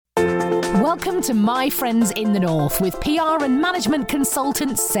Welcome to My Friends in the North with PR and management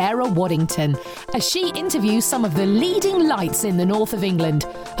consultant Sarah Waddington, as she interviews some of the leading lights in the north of England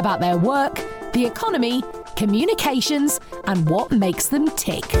about their work, the economy, communications, and what makes them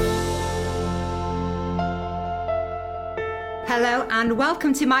tick. Hello and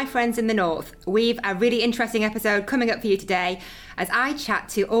welcome to My Friends in the North. We've a really interesting episode coming up for you today as I chat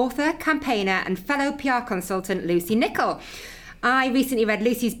to author, campaigner and fellow PR consultant Lucy Nichol. I recently read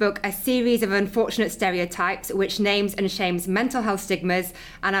Lucy's book, A Series of Unfortunate Stereotypes, which names and shames mental health stigmas,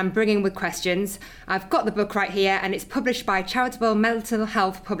 and I'm bringing with questions. I've got the book right here and it's published by charitable mental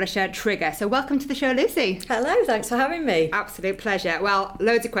health publisher Trigger. So welcome to the show, Lucy. Hello, thanks for having me. Absolute pleasure. Well,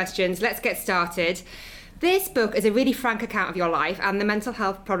 loads of questions. Let's get started. This book is a really frank account of your life and the mental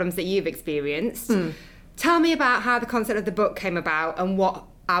health problems that you've experienced. Tell me about how the concept of the book came about and what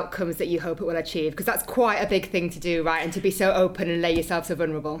outcomes that you hope it will achieve, because that's quite a big thing to do, right? And to be so open and lay yourself so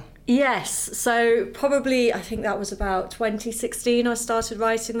vulnerable. Yes, so probably, I think that was about 2016 I started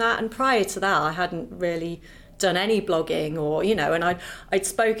writing that, and prior to that I hadn't really done any blogging or, and I'd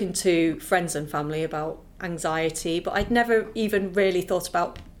spoken to friends and family about anxiety, but I'd never even really thought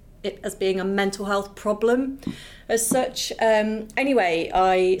about it as being a mental health problem as such. Anyway,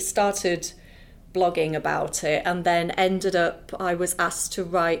 I started blogging about it and then ended up, I was asked to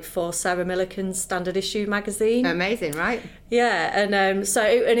write for Sarah Millican's Standard Issue magazine. Amazing, right? Yeah, and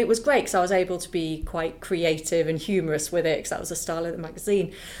it was great because I was able to be quite creative and humorous with it because that was the style of the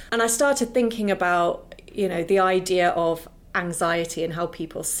magazine. And I started thinking about, the idea of anxiety and how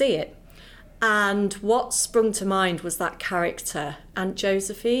people see it. And what sprung to mind was that character, Aunt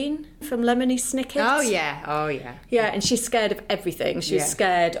Josephine from Lemony Snicket. Oh, yeah. Yeah, and she's scared of everything. She's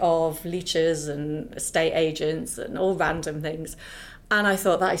scared of leeches and estate agents and all random things. And I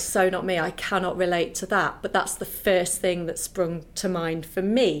thought, that is so not me. I cannot relate to that. But that's the first thing that sprung to mind for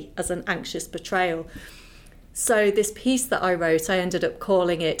me as an anxious portrayal. So this piece that I wrote, I ended up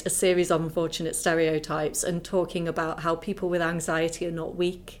calling it A Series of Unfortunate Stereotypes, and talking about how people with anxiety are not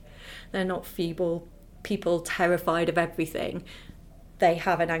weak. They're not feeble people terrified of everything. They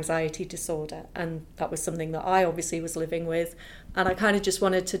have an anxiety disorder, and that was something that I obviously was living with, and I kind of just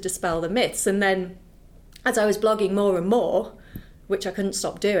wanted to dispel the myths. And then as I was blogging more and more, which I couldn't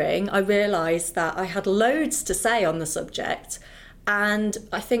stop doing, I realised that I had loads to say on the subject, and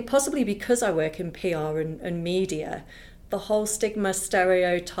I think possibly because I work in PR and media, the whole stigma,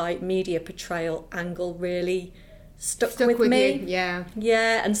 stereotype, media portrayal angle really stuck with me. You, yeah.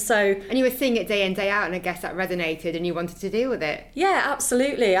 Yeah, and you were seeing it day in, day out, and I guess that resonated and you wanted to deal with it. Yeah,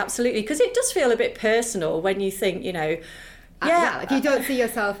 absolutely, because it does feel a bit personal when you think, you don't see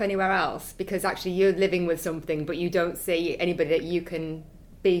yourself anywhere else, because actually you're living with something, but you don't see anybody that you can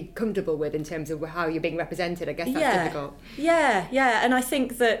be comfortable with in terms of how you're being represented. I guess that's difficult. Yeah, and I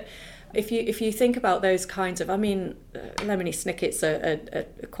think that if you think about those kinds of, Lemony Snicket's a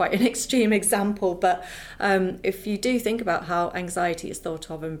quite an extreme example, but if you do think about how anxiety is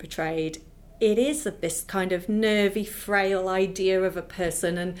thought of and portrayed, it is this kind of nervy, frail idea of a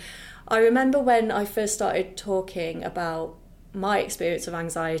person. And I remember when I first started talking about my experience of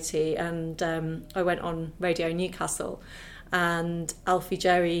anxiety, and I went on Radio Newcastle, and Alfie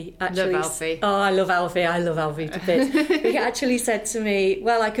Jerry actually... Love Alfie. Oh, I love Alfie to bits. He actually said to me,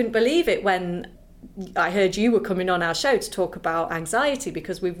 well, I couldn't believe it when I heard you were coming on our show to talk about anxiety,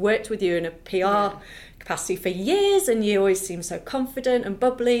 because we've worked with you in a PR capacity for years and you always seem so confident and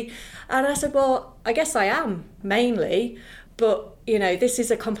bubbly. And I said, well, I guess I am, mainly, but, this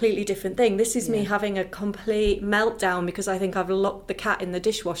is a completely different thing. This is me having a complete meltdown because I think I've locked the cat in the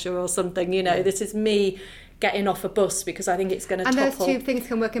dishwasher or something, This is me getting off a bus because I think it's going to topple. And those two things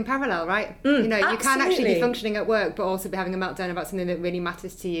can work in parallel, right? You can actually be functioning at work but also be having a meltdown about something that really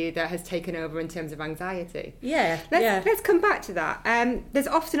matters to you that has taken over in terms of anxiety. Let's come back to that. There's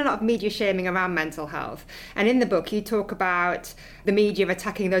often a lot of media shaming around mental health, and in the book you talk about the media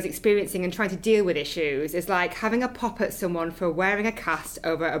attacking those experiencing and trying to deal with issues is like having a pop at someone for wearing a cast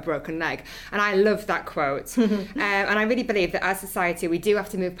over a broken leg. And I love that quote. And I really believe that as society we do have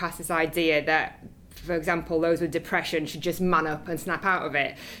to move past this idea that, for example, those with depression should just man up and snap out of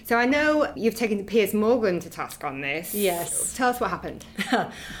it. So I know you've taken Piers Morgan to task on this. Yes. Tell us what happened.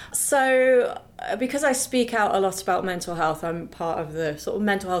 So, because I speak out a lot about mental health, I'm part of the sort of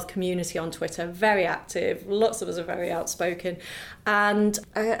mental health community on Twitter, very active. Lots of us are very outspoken. And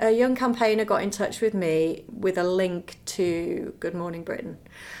a young campaigner got in touch with me with a link to Good Morning Britain.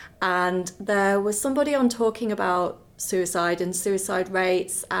 And there was somebody on talking about suicide and suicide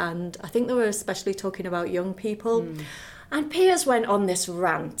rates, and I think they were especially talking about young people. And Piers went on this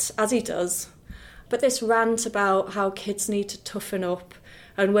rant, as he does, but this rant about how kids need to toughen up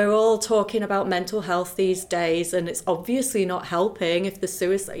And we're all talking about mental health these days, and it's obviously not helping if the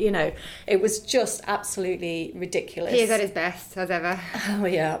suicide, you know, it was just absolutely ridiculous. He is at his best, as ever. Oh,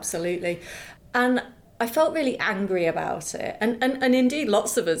 yeah, absolutely. And I felt really angry about it. And indeed,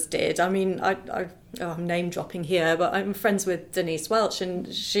 lots of us did. I mean, I'm name dropping here, but I'm friends with Denise Welch,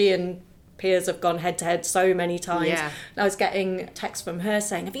 and she and Piers have gone head to head so many times. Yeah. And I was getting texts from her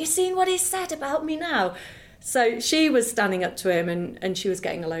saying, have you seen what he said about me now? So she was standing up to him, and she was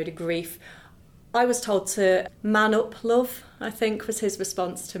getting a load of grief. I was told to man up, love, I think was his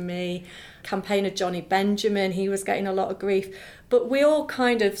response to me. Campaigner Johnny Benjamin, he was getting a lot of grief. But we all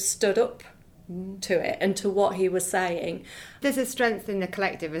kind of stood up to it and to what he was saying. There's a strength in the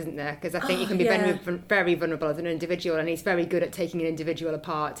collective, isn't there? Because I think you can be very vulnerable as an individual, and he's very good at taking an individual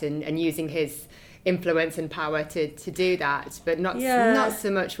apart and using his influence and power to do that, but not so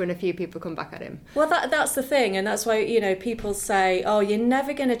much when a few people come back at him. Well, that's the thing, and that's why, you know, people say, oh, you're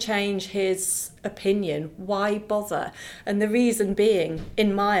never going to change his opinion, why bother? And the reason being,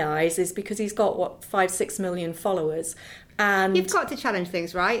 in my eyes, is because he's got 5-6 million followers. And you've got to challenge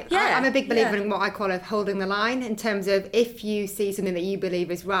things, right? Yeah, I'm a big believer in what I call holding the line, in terms of if you see something that you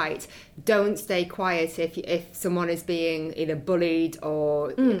believe is right, don't stay quiet if someone is being either bullied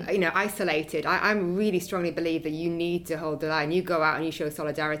or isolated. I really strongly believe that you need to hold the line. You go out and you show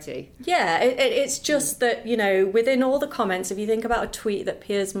solidarity. Yeah, it's just that, you know, within all the comments, if you think about a tweet that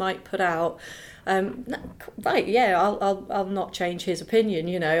Piers might put out, right, yeah, I'll not change his opinion,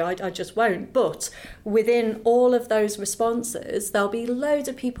 you know, I just won't. But within all of those responses, there'll be loads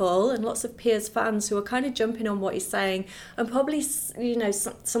of people and lots of Piers fans who are kind of jumping on what he's saying, and probably, you know,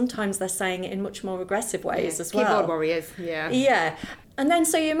 sometimes they're saying it in much more aggressive ways as well. Keyboard warriors, yeah. Yeah. And then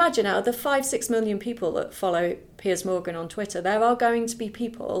so you imagine, out of the 5-6 million people that follow Piers Morgan on Twitter, there are going to be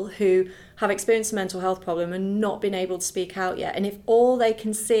people who have experienced a mental health problem and not been able to speak out yet. And if all they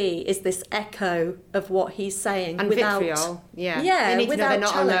can see is this echo of what he's saying and without vitriol, they need to know they're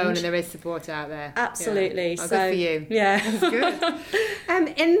not alone and there is support out there. Absolutely. Yeah. Good for you. Yeah. That's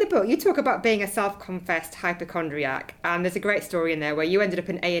good. In the book, you talk about being a self-confessed hypochondriac, and there's a great story in there where you ended up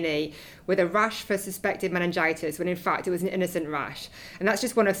in A&E with a rash for suspected meningitis when in fact it was an innocent rash. And that's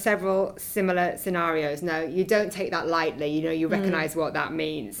just one of several similar scenarios. Now, you don't take that lightly, you know, you recognise what that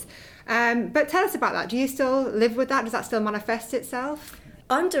means. But tell us about that. Do you still live with that? Does that still manifest itself?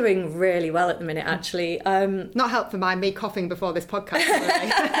 I'm doing really well at the minute, actually. Not helped by me coughing before this podcast.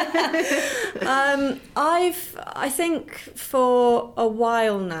 I think for a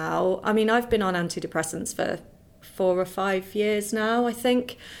while now, I mean, I've been on antidepressants for 4 or 5 years now, I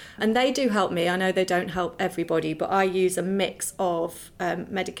think, and they do help me. I know they don't help everybody, but I use a mix of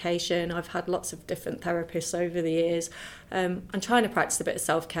medication. I've had lots of different therapists over the years. I'm trying to practice a bit of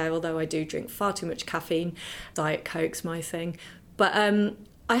self-care, although I do drink far too much caffeine. Diet Coke's my thing. But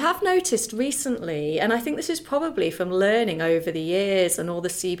I have noticed recently, and I think this is probably from learning over the years and all the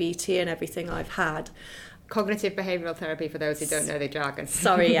CBT and everything I've had. Cognitive behavioural therapy, for those who don't know the jargon.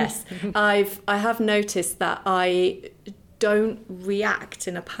 Sorry, yes. I have noticed that I don't react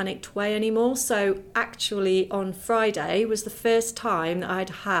in a panicked way anymore. So actually on Friday was the first time that I'd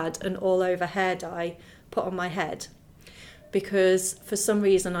had an all-over hair dye put on my head, because for some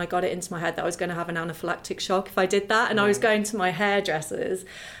reason I got it into my head that I was going to have an anaphylactic shock if I did that. And I was going to my hairdressers.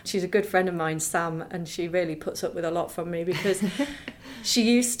 She's a good friend of mine, Sam, and she really puts up with a lot from me, because she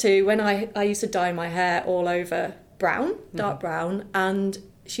used to, when I used to dye my hair all over brown, dark brown, and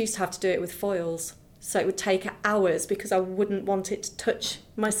she used to have to do it with foils. So it would take hours because I wouldn't want it to touch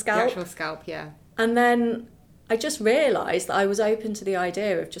my scalp. The actual scalp, yeah. And then I just realised that I was open to the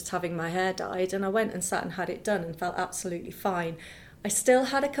idea of just having my hair dyed, and I went and sat and had it done and felt absolutely fine. I still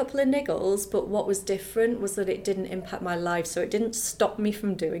had a couple of niggles, but what was different was that it didn't impact my life. So it didn't stop me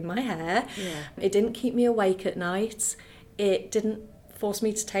from doing my hair. Yeah. It didn't keep me awake at night. It didn't force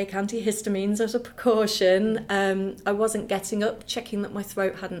me to take antihistamines as a precaution. I wasn't getting up, checking that my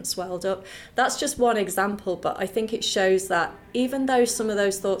throat hadn't swelled up. That's just one example, but I think it shows that even though some of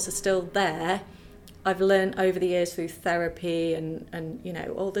those thoughts are still there, I've learned over the years through therapy and you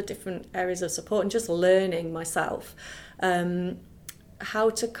know, all the different areas of support and just learning myself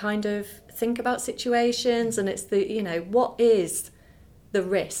how to kind of think about situations. And it's the, you know, what is the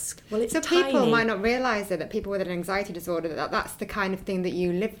risk? Well, it's tiny. People might not realise that people with an anxiety disorder, that's the kind of thing that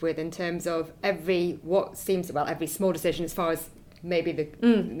you live with, in terms of every small decision, as far as maybe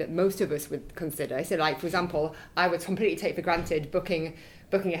that most of us would consider. So, like, for example, I would completely take for granted booking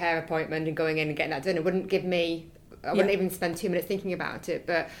a hair appointment and going in and getting that done. It wouldn't give me, I wouldn't even spend 2 minutes thinking about it.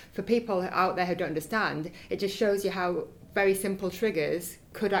 But for people out there who don't understand, it just shows you how very simple triggers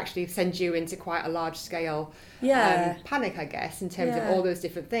could actually send you into quite a large scale panic, I guess, in terms of all those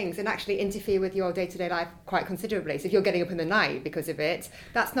different things, and actually interfere with your day-to-day life quite considerably. So if you're getting up in the night because of it,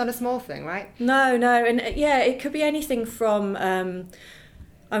 that's not a small thing, right? No, and it could be anything from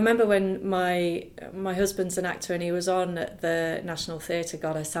I remember when my husband's an actor and he was on at the National Theatre.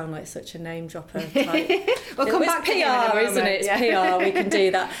 God, I sound like such a name dropper. Like, we'll come back to PR, isn't it? It's PR. We can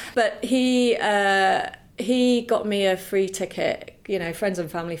do that. But he got me a free ticket, friends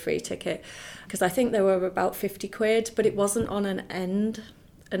and family free ticket, because I think they were about 50 quid, but it wasn't on an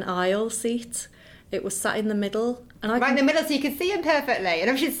aisle seat. It was sat in the middle. And in the middle, so you could see him perfectly.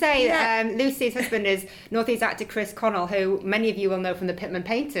 And I should say, Lucy's husband is North East actor Chris Connell, who many of you will know from the Pitman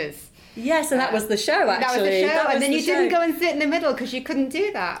Painters. Yes, and that was the show, actually. That was the show, and then you didn't go and sit in the middle because you couldn't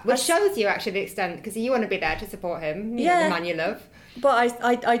do that, which shows you, actually, the extent, because you want to be there to support him, the man you love. But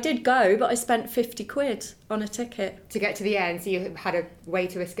I did go, but I spent 50 quid on a ticket. To get to the end, so you had a way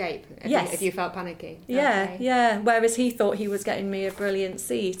to escape if you felt panicky. Yeah. Whereas he thought he was getting me a brilliant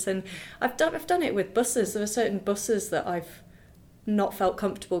seat. And I've done it with buses. There are certain buses that I've not felt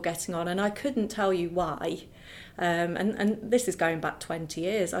comfortable getting on, and I couldn't tell you why. And this is going back 20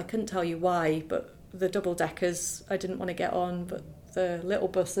 years. I couldn't tell you why, but the double-deckers I didn't want to get on, but the little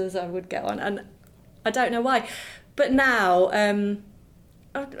buses I would get on. And I don't know why. But now,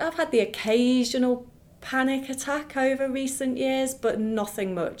 I've had the occasional panic attack over recent years, but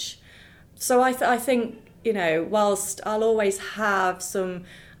nothing much. So I think, whilst I'll always have some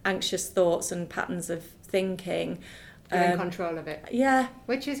anxious thoughts and patterns of thinking, you're in control of it. Yeah.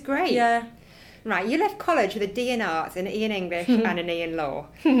 Which is great. Yeah. Right, you left college with a D in Arts, an E in English and an E in Law.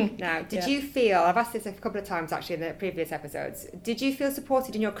 Now, did you feel, I've asked this a couple of times actually in the previous episodes, did you feel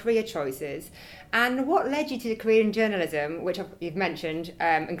supported in your career choices? And what led you to the career in journalism, which you've mentioned,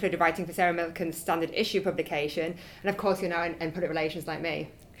 included writing for Sarah Millican's Standard Issue publication, and of course you're now in public relations like me.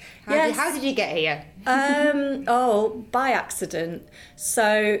 How did you get here? By accident.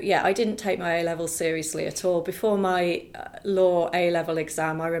 So, I didn't take my A-level seriously at all. Before my law A-level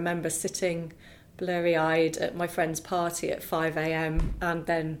exam, I remember sitting blurry-eyed at my friend's party at 5 a.m. and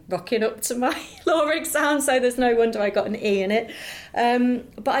then rocking up to my law exam, so there's no wonder I got an E in it.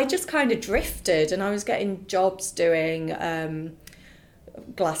 But I just kind of drifted, and I was getting jobs doing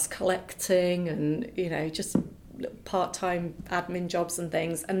glass collecting and, just part-time admin jobs and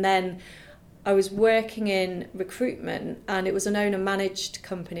things. And then I was working in recruitment, and it was an owner-managed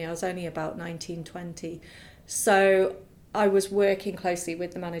company. I was only about 19, 20. So I was working closely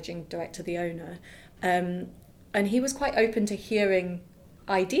with the managing director, the owner, and he was quite open to hearing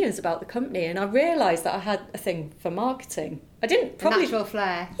ideas about the company. And I realised that I had a thing for marketing. I didn't probably... Natural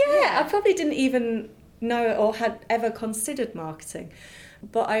flair. Yeah, I probably didn't even know or had ever considered marketing.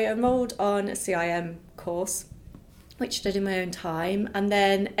 But I enrolled on a CIM course, which I did in my own time, and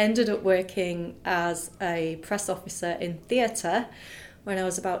then ended up working as a press officer in theatre when I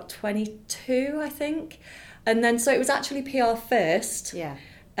was about 22, I think. And then, so it was actually PR first. Yeah.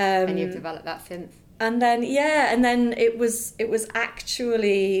 And you've developed that since. And then, it was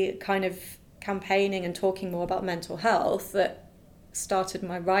actually kind of campaigning and talking more about mental health that started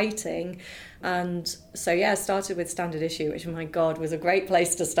my writing. And so, I started with Standard Issue, which, my God, was a great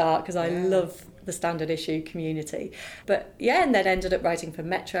place to start because I love the Standard Issue community. But and then ended up writing for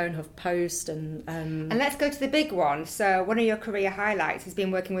Metro and HuffPost. And let's go to the big one. So one of your career highlights has been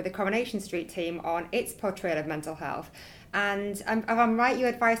working with the Coronation Street team on its portrayal of mental health. And if I'm right, you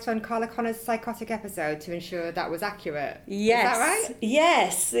advised on Carla Connor's psychotic episode to ensure that was accurate. Yes. Is that right?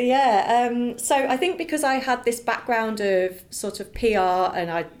 Yes, yeah. So I think because I had this background of sort of PR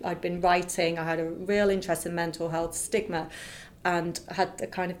and I'd been writing, I had a real interest in mental health stigma, and had the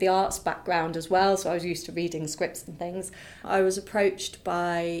kind of the arts background as well, so I was used to reading scripts and things. I was approached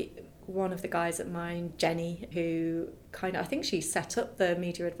by one of the guys at mine, Jenny, who I think she set up the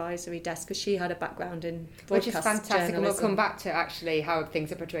media advisory desk because she had a background in broadcast which is fantastic, journalism. And we'll come back to actually how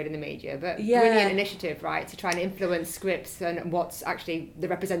things are portrayed in the media, but brilliant initiative, right, to try and influence scripts and what's actually the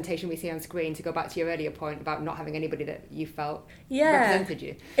representation we see on screen, to go back to your earlier point about not having anybody that you felt represented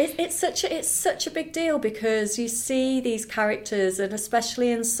you. It's such a big deal because you see these characters, and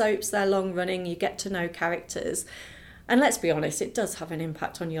especially in soaps, they're long running, you get to know characters. And let's be honest, it does have an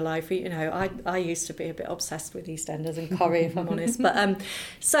impact on your life. I used to be a bit obsessed with EastEnders and Corrie, if I'm honest. But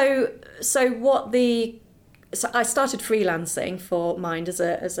so what the So I started freelancing for Mind as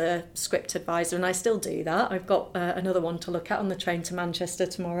a script advisor, and I still do that. I've got another one to look at on the train to Manchester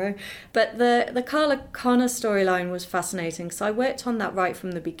tomorrow. But the Carla Connor storyline was fascinating. So I worked on that right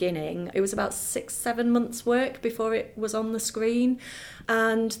from the beginning. It was about 6-7 months work before it was on the screen.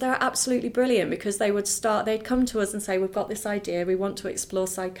 And they're absolutely brilliant because they'd come to us and say, we've got this idea, we want to explore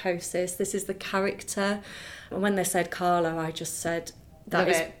psychosis, this is the character. And when they said Carla, I just said, that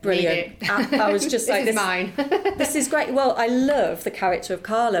is brilliant. I was just like, this is mine. This is great. Well, I love the character of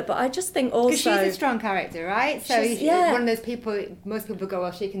Carla, but I just think also... Because she's a strong character, right? So one of those people, most people go,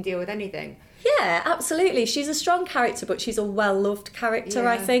 well, she can deal with anything. Yeah, absolutely. She's a strong character, but she's a well-loved character,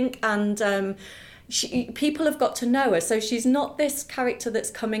 I think. And people have got to know her. So she's not this character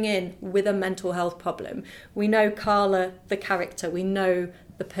that's coming in with a mental health problem. We know Carla, the character. We know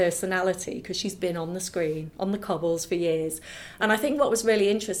the personality because she's been on the screen, on the cobbles for years. And I think what was really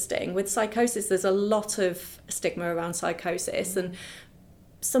interesting with psychosis, there's a lot of stigma around psychosis, and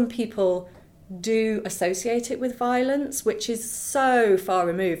some people do associate it with violence, which is so far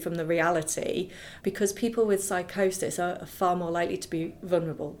removed from the reality, because people with psychosis are far more likely to be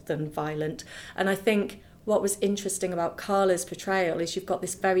vulnerable than violent. And I think what was interesting about Carla's portrayal is you've got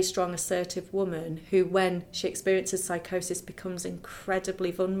this very strong, assertive woman who, when she experiences psychosis, becomes incredibly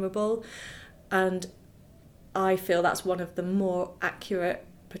vulnerable. And I feel that's one of the more accurate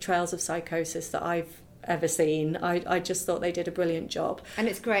portrayals of psychosis that I've ever seen. I just thought they did a brilliant job. And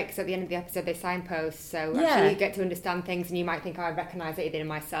it's great because at the end of the episode they signpost, so actually you get to understand things and you might think, I recognise it either in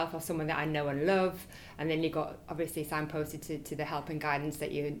myself or someone that I know and love, and then you got obviously signposted to the help and guidance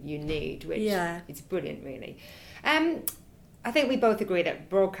that you need, which it's brilliant, really. I think we both agree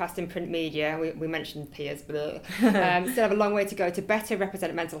that broadcast and print media, we mentioned peers, still have a long way to go to better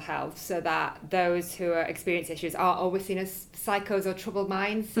represent mental health so that those who experience issues are always seen as psychos or troubled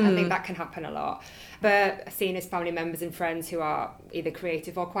minds. I think that can happen a lot. But seen as family members and friends who are either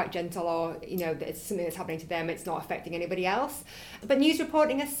creative or quite gentle, or, it's something that's happening to them, it's not affecting anybody else. But news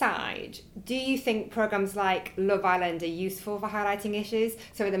reporting aside, do you think programmes like Love Island are useful for highlighting issues?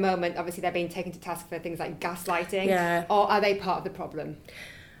 So at the moment, obviously, they're being taken to task for things like gaslighting, or are they part of the problem?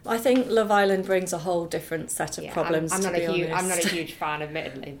 I think Love Island brings a whole different set of problems, I'm not a huge fan,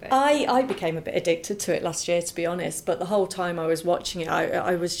 admittedly. But I became a bit addicted to it last year, to be honest. But the whole time I was watching it,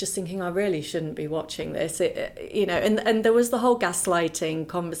 I was just thinking I really shouldn't be watching this. And there was the whole gaslighting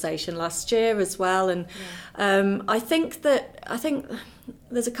conversation last year as well. And I think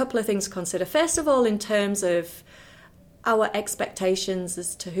there's a couple of things to consider. First of all, in terms of our expectations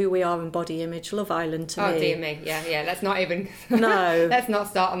as to who we are in body image, Love Island to me. Oh dear me, yeah. Let's not even. No. Let's not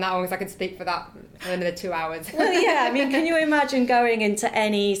start on that one because I could speak for that for another 2 hours. Well, yeah. I mean, can you imagine going into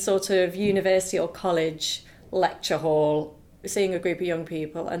any sort of university or college lecture hall, seeing a group of young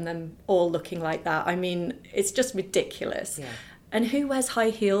people, and them all looking like that? I mean, it's just ridiculous. Yeah. And who wears high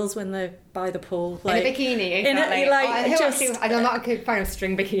heels when they're by the pool? In a bikini, exactly. I'm not a fan of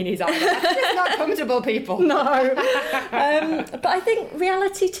string bikinis either. That's just not comfortable, people. No. But I think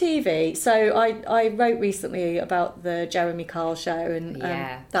reality TV, so I wrote recently about the Jeremy Kyle show, and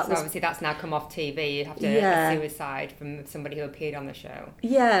obviously that's now come off TV. You have to a suicide from somebody who appeared on the show.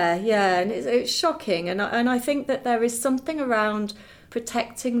 Yeah, and it's shocking, and I think that there is something around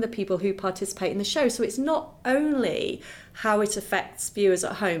protecting the people who participate in the show. So it's not only how it affects viewers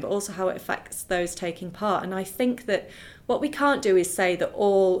at home, but also how it affects those taking part. And I think that what we can't do is say that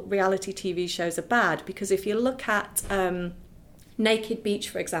all reality TV shows are bad, because if you look at Naked Beach,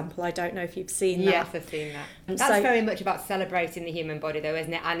 for example, I don't know if you've seen that. Yes, I've seen that. That's very much about celebrating the human body, though,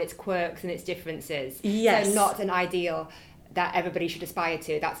 isn't it? And its quirks and its differences. Yes. So not an ideal that everybody should aspire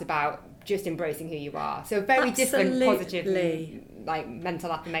to. That's about just embracing who you are. So very different, positive, like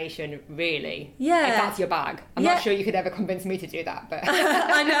mental affirmation, really. Yeah. If that's your bag. I'm not sure you could ever convince me to do that, but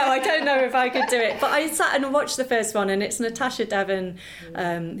I know, I don't know if I could do it. But I sat and watched the first one, and it's Natasha Devon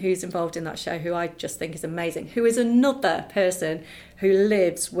who's involved in that show, who I just think is amazing, who is another person who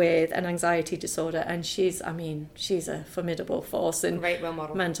lives with an anxiety disorder, and she's a formidable force in great role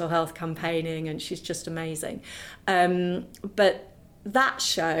model. Mental health campaigning, and she's just amazing. But that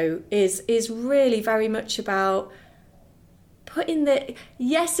show is really very much about putting it's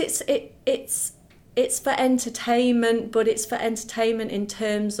for entertainment, but it's for entertainment in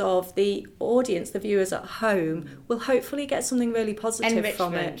terms of the audience, the viewers at home will hopefully get something really positive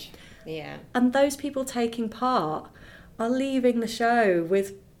from it. Yeah. And those people taking part are leaving the show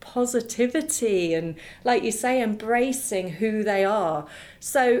with positivity and, like you say, embracing who they are.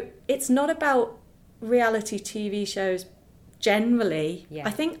 So it's not about reality TV shows generally.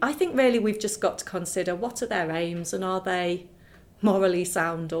 I think really we've just got to consider what are their aims, and are they morally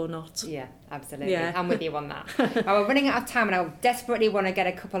sound or not. Yeah, absolutely. Yeah. I'm with you on that. Well, we're running out of time and I desperately want to get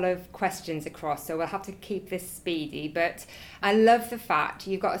a couple of questions across, so we'll have to keep this speedy. But I love the fact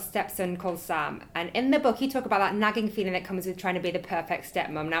you've got a stepson called Sam, and in the book you talk about that nagging feeling that comes with trying to be the perfect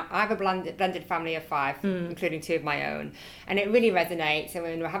stepmom. Now, I have a blended family of 5, including 2 of my own, and it really resonates. And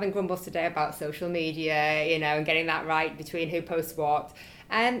when we're having grumbles today about social media, and getting that right between who posts what,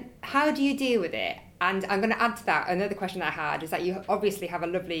 how do you deal with it? And I'm going to add to that, another question that I had is that you obviously have a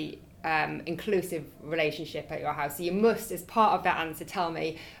lovely inclusive relationship at your house. So you must, as part of that answer, tell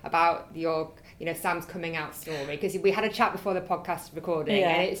me about your, Sam's coming out story, because we had a chat before the podcast recording,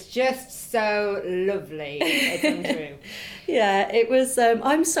 and it's just so lovely. It's untrue. Yeah, it was.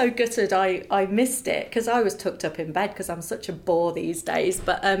 I'm so gutted I missed it, because I was tucked up in bed because I'm such a bore these days.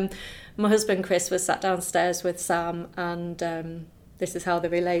 But my husband Chris was sat downstairs with Sam, and this is how they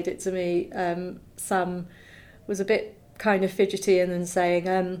relayed it to me. Sam was a bit kind of fidgety and then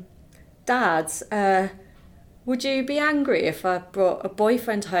saying, Dad, would you be angry if I brought a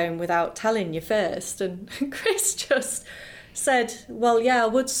boyfriend home without telling you first? And Chris just said, well, yeah, I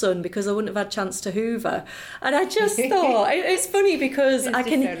would, son, because I wouldn't have had a chance to hoover. And I just thought, it's funny because I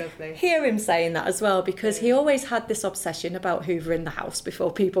can hear him saying that as well, because he always had this obsession about hoovering the house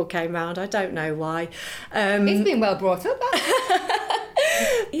before people came round. I don't know why. He's been well brought up.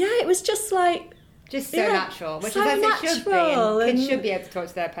 Yeah, it was just like... Just so natural, which is as it should be. And kids should be able to talk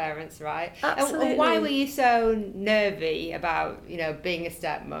to their parents, right? Absolutely. And why were you so nervy about, being a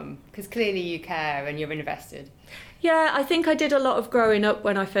stepmom? Because clearly you care and you're invested. Yeah, I think I did a lot of growing up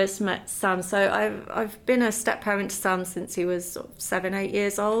when I first met Sam. So I've been a step-parent to Sam since he was 7, 8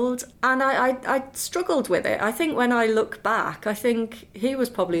 years old. And I struggled with it. I think when I look back, I think he was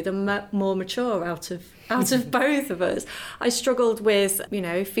probably the more mature out of both of us. I struggled with,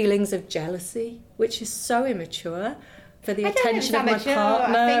 feelings of jealousy, which is so immature. For the attention of my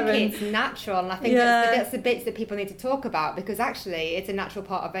partner. I think it's natural, and I think that's the bits that people need to talk about, because actually it's a natural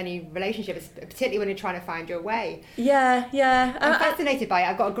part of any relationship, particularly when you're trying to find your way. Yeah. I'm fascinated by it.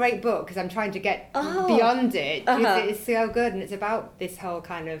 I've got a great book because I'm trying to get beyond it. It's so good, and it's about this whole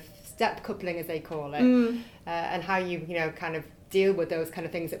kind of step coupling, as they call it, and how you kind of deal with those kind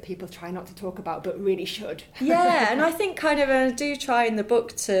of things that people try not to talk about but really should. Yeah, and I think kind of I do try in the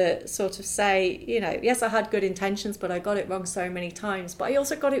book to sort of say, yes, I had good intentions, but I got it wrong so many times, but I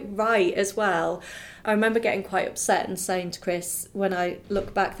also got it right as well. I remember getting quite upset and saying to Chris, when I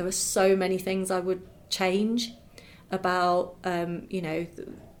look back, there were so many things I would change about, the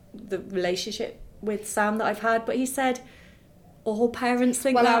relationship with Sam that I've had, but he said, all parents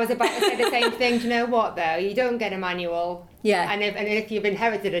think that. Well, I was about to say the same thing. Do you know what, though? You don't get a manual. Yeah. And if you've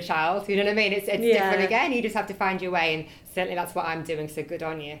inherited a child, you know what I mean? It's different again. You just have to find your way, and certainly that's what I'm doing, so good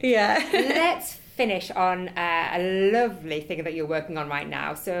on you. Yeah. Let's finish on a lovely thing that you're working on right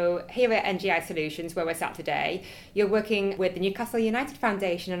now. So here at NGI Solutions, where we're sat today, you're working with the Newcastle United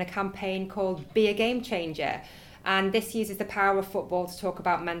Foundation on a campaign called Be a Game Changer. And this uses the power of football to talk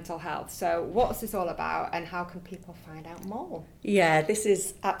about mental health. So what's this all about, and how can people find out more? Yeah, this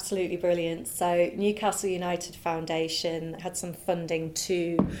is absolutely brilliant. So Newcastle United Foundation had some funding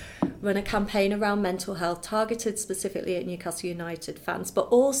to run a campaign around mental health targeted specifically at Newcastle United fans, but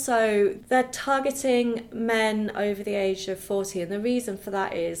also they're targeting men over the age of 40. And the reason for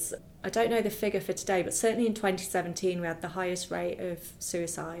that is, I don't know the figure for today, but certainly in 2017 we had the highest rate of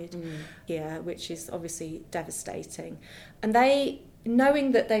suicide here, which is obviously devastating. And they,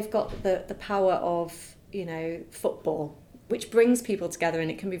 knowing that they've got the power of, football, which brings people together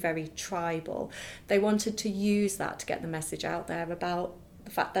and it can be very tribal, they wanted to use that to get the message out there about the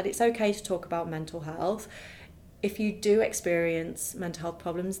fact that it's okay to talk about mental health. If you do experience mental health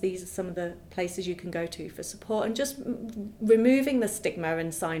problems, these are some of the places you can go to for support, and just removing the stigma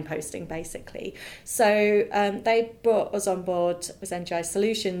and signposting, basically. So they brought us on board as NGI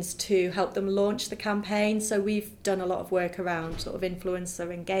Solutions to help them launch the campaign. So we've done a lot of work around sort of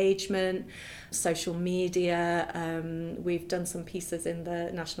influencer engagement, social media. We've done some pieces in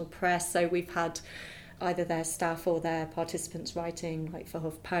the national press. So we've had either their staff or their participants writing, like for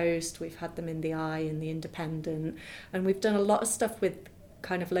HuffPost. We've had them in The Eye and The Independent. And we've done a lot of stuff with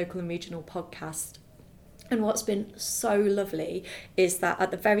kind of local and regional podcasts. And what's been so lovely is that at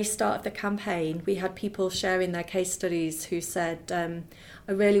the very start of the campaign, we had people sharing their case studies who said,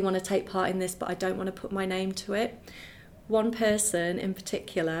 I really want to take part in this, but I don't want to put my name to it. One person in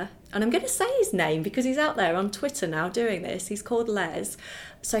particular and I'm going to say his name because he's out there on Twitter now doing this. He's called Les.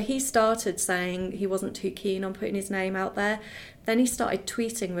 So he started saying he wasn't too keen on putting his name out there. Then he started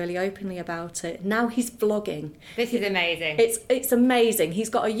tweeting really openly about it. Now he's vlogging. This is amazing. It's amazing. He's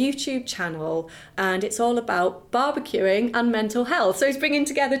got a YouTube channel and it's all about barbecuing and mental health. So he's bringing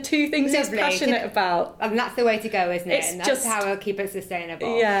together two things he's passionate about. And that's the way to go, isn't it? And that's how we'll keep it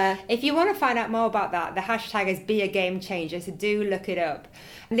sustainable. Yeah. If you want to find out more about that, the hashtag is Be a Game Changer, so do look it up.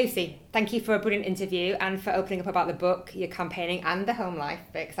 Lucy, thank you for a brilliant interview and for opening up about the book, your campaigning and the home life,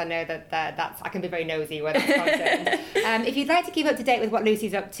 because I know that's I can be very nosy where that's concerned. If you'd like to keep up to date with what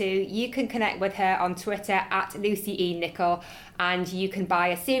Lucy's up to, you can connect with her on Twitter at Lucy E. Nicol, and you can buy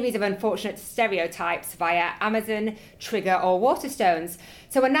a series of unfortunate stereotypes via Amazon, Trigger or Waterstones.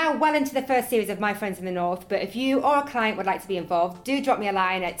 So we're now well into the first series of My Friends in the North, but if you or a client would like to be involved, do drop me a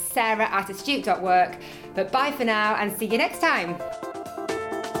line at sarah@astute.work. But bye for now and see you next time.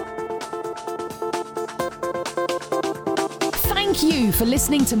 Thank you for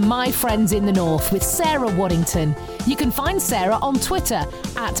listening to My Friends in the North with Sarah Waddington. You can find Sarah on Twitter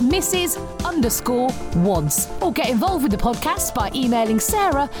at Mrs_Wads, or get involved with the podcast by emailing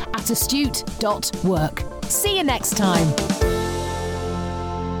sarah@astute.work. See you next time.